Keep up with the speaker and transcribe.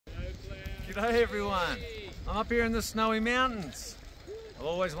G'day everyone, I'm up here in the snowy mountains. I've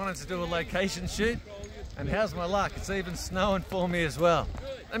always wanted to do a location shoot, and how's my luck? It's even snowing for me as well.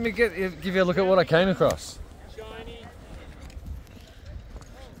 Let me give you a look at what I came across.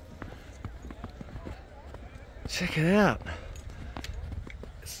 Check it out.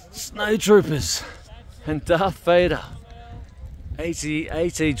 Snow troopers and Darth Vader.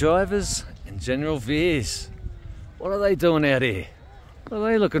 AT drivers and General Veers. What are they doing out here? What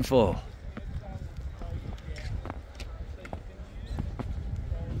are they looking for?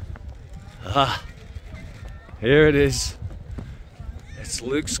 Ah, here it is. It's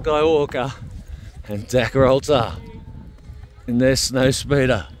Luke Skywalker and Hoth in their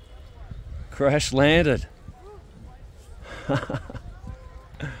Snowspeeder. Crash landed.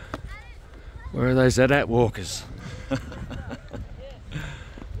 Where are those AT walkers?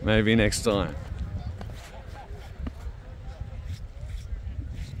 Maybe next time.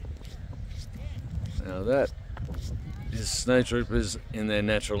 Now that is snow troopers in their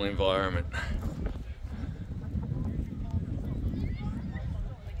natural environment.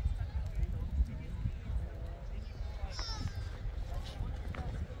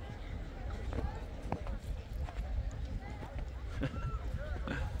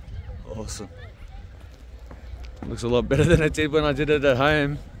 Awesome. Looks a lot better than it did when I did it at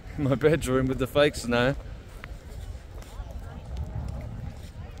home in my bedroom with the fake snow.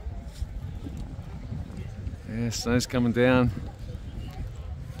 Yeah, snow's coming down.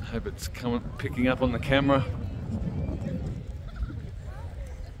 I hope it's picking up on the camera.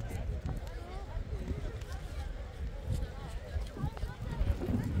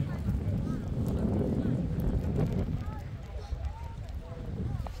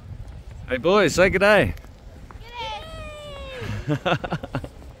 Hey boys, say good day. Good day.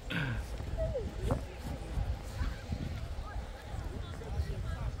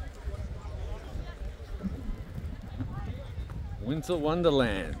 Winter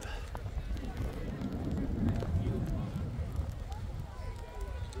Wonderland.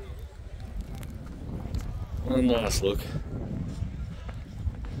 One last look.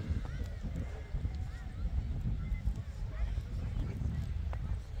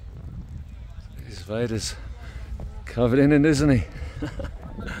 Vader's covered in it, isn't he?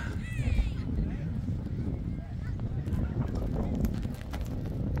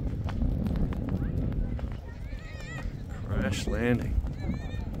 Crash landing.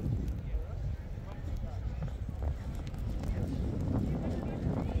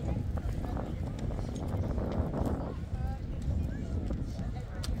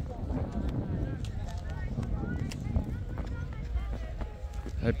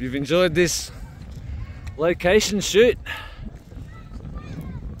 Hope you've enjoyed this location shoot.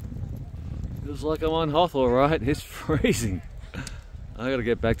 Feels like I'm on Hoth, alright. It's freezing. I gotta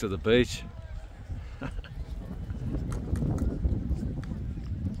get back to the beach.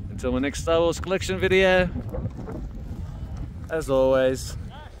 Until my next Star Wars collection video, as always,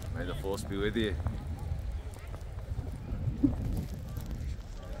 may the Force be with you.